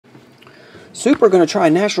Super, going to try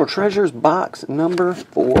National Treasures box number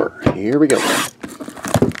 4. Here we go.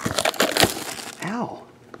 Ow.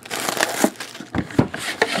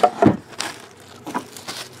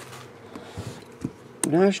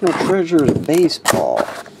 National Treasures baseball.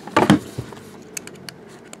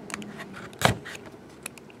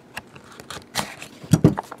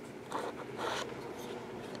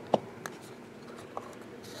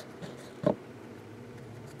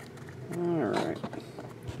 Alright.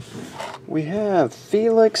 We have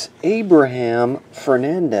Felix Abraham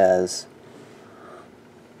Fernandez.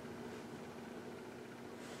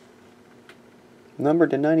 Number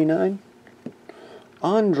to 99.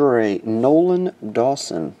 Andre Nolan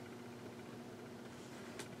Dawson.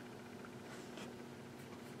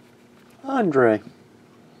 Andre.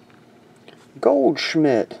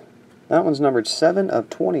 Goldschmidt. That one's numbered 7 of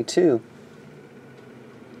 22.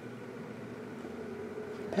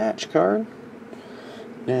 Patch card.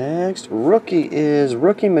 Next, rookie is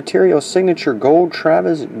Rookie Material Signature Gold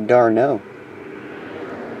Travis d'Arnaud.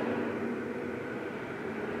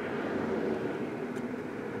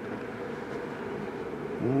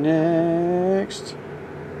 Next,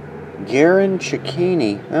 Garen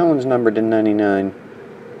Cicchini. That one's numbered to 99.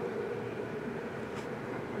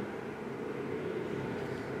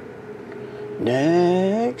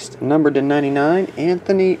 Next, numbered to 99,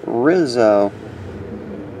 Anthony Rizzo.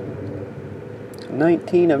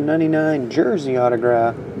 19 of 99 jersey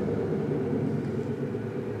autograph.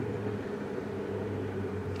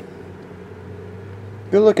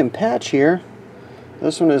 Good looking patch here.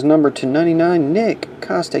 This one is numbered to 99, Nick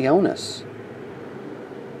Castellanos.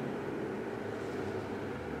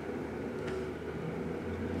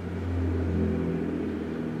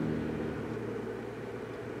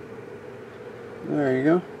 There you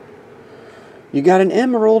go. You got an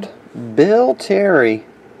emerald, Bill Terry.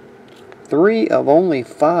 3 of only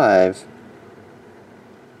 5.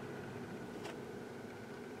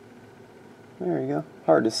 There you go.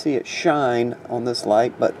 Hard to see it shine on this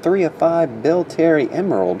light, but 3 of 5 Bill Terry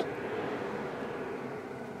Emerald.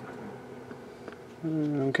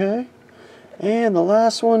 Okay. And the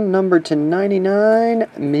last one, numbered to 99,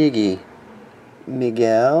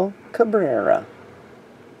 Miguel Cabrera.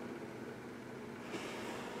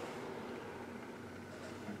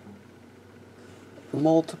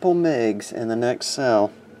 Multiple Migs in the next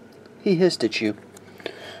cell. He hissed at you.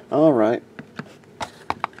 Alright.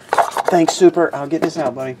 Thanks, Super. I'll get this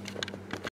out, buddy.